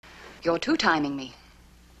You're two-timing me.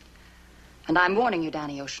 And I'm warning you,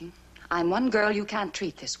 Danny Ocean. I'm one girl you can't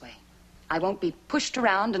treat this way. I won't be pushed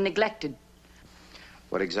around and neglected.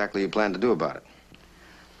 What exactly you plan to do about it?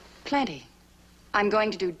 Plenty. I'm going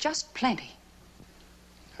to do just plenty.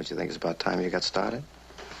 Don't you think it's about time you got started?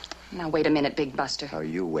 Now, wait a minute, Big Buster. Oh,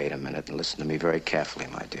 you wait a minute and listen to me very carefully,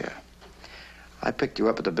 my dear. I picked you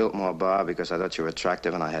up at the Biltmore Bar because I thought you were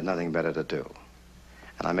attractive and I had nothing better to do.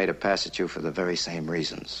 And I made a pass at you for the very same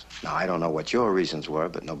reasons. Now, I don't know what your reasons were,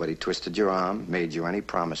 but nobody twisted your arm, made you any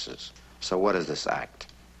promises. So what is this act?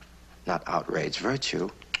 Not outrage virtue.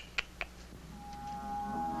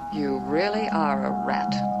 You really are a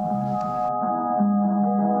rat.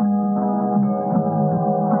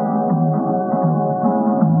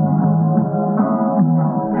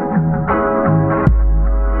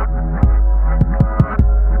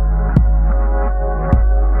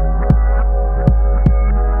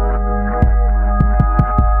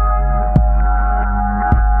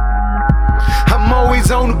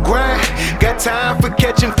 On the grind, got time for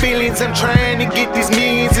catching feelings. I'm trying to get these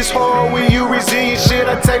millions. It's hard when you resilient. Shit,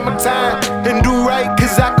 I take my time and do right,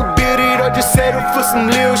 cause I could build it or just settle for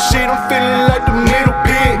some little shit. I'm feeling like the middle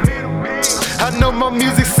pig. I know my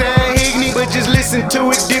music sound ignorant, but just listen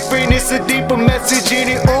to it different. It's a deeper message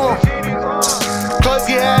in it. Close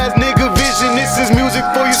your eyes, nigga, vision. This is music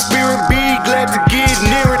for your spirit. Be glad to get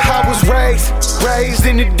near it. I was raised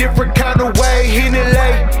in a different kind of way. In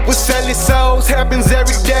LA, with selling souls happens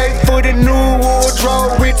every day. For the new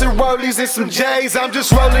wardrobe, renting rollies and some J's. I'm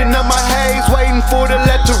just rolling up my haze, waiting for the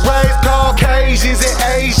letter raise. Caucasians and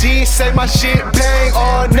Asians say my shit bang.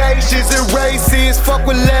 All nations and races, fuck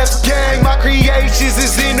with left gang. My creations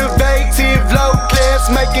is innovative, low class,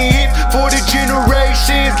 making hits for the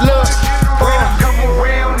generations. Look, when I come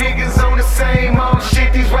around, niggas on the same old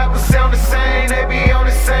shit. These rappers sound the same, they be on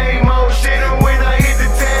the same old shit. And when I hit the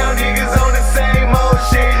town, niggas on the same old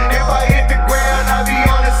shit. If I hit the ground, I be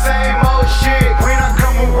on the same old shit. When I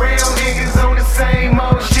come around, niggas on the same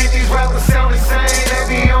old shit. These rappers sound the same, they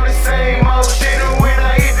be on the same old shit. And when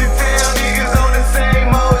I hit the town, niggas on the same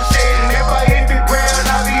old shit. If I hit the ground,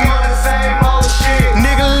 I be on the same old shit.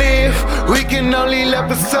 Nigga live, we can only live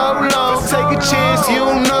for so long. Take a chance, you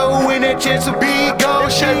don't know when that chance will be gone.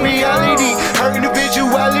 Shake reality, her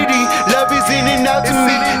individuality. Love is in and out to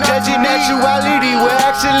me, judging actuality. We're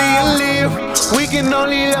actually alive, we can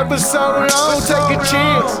only live for so long. Take a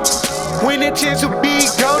chance, when that chance will be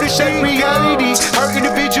gone. To shake reality, her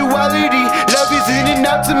individuality. Love is in and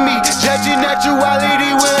out to me, judging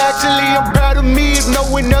actuality. Well, actually, I'm proud of me if no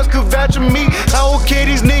one else could vouch for me. I don't care,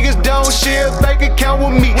 these niggas don't share a bank account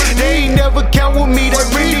with me. They ain't never count with me, they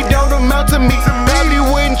really don't amount to me. Probably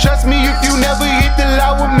wouldn't trust me if you never hit the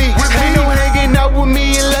lot with me. Ain't no hanging out with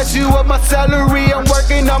me unless you up my salary. I'm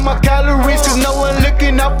working on my calories, cause no one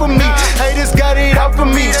looking out for me. Haters got it out for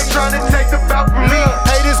me, they tryna take the bout from me.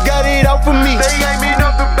 Haters got it out for me, they aiming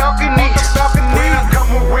up the balcony. When I come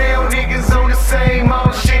around, niggas on the same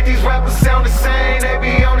old shit. These rappers sound the same, they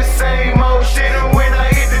be on the same old shit. And when I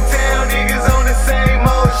hit the town, niggas on the same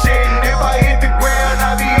old shit. If I hit the ground,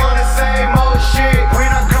 I be on the same old shit. When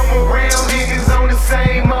I come around, niggas on the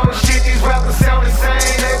same old shit. These rappers sound the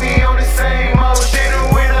same, they be on the same old shit. And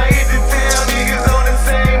when I hit the town, niggas on the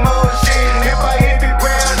same old shit. If I hit the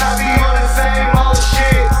ground, I be on the same old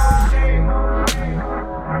shit.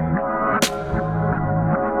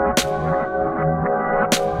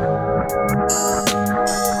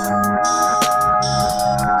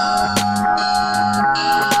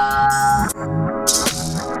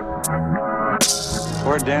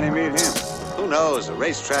 Where'd Danny meet him? Who knows? A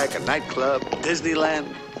racetrack, a nightclub,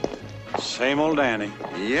 Disneyland. Same old Danny.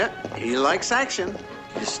 Yeah, he likes action.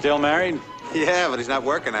 He's still married? Yeah, but he's not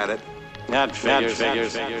working at it. That figures.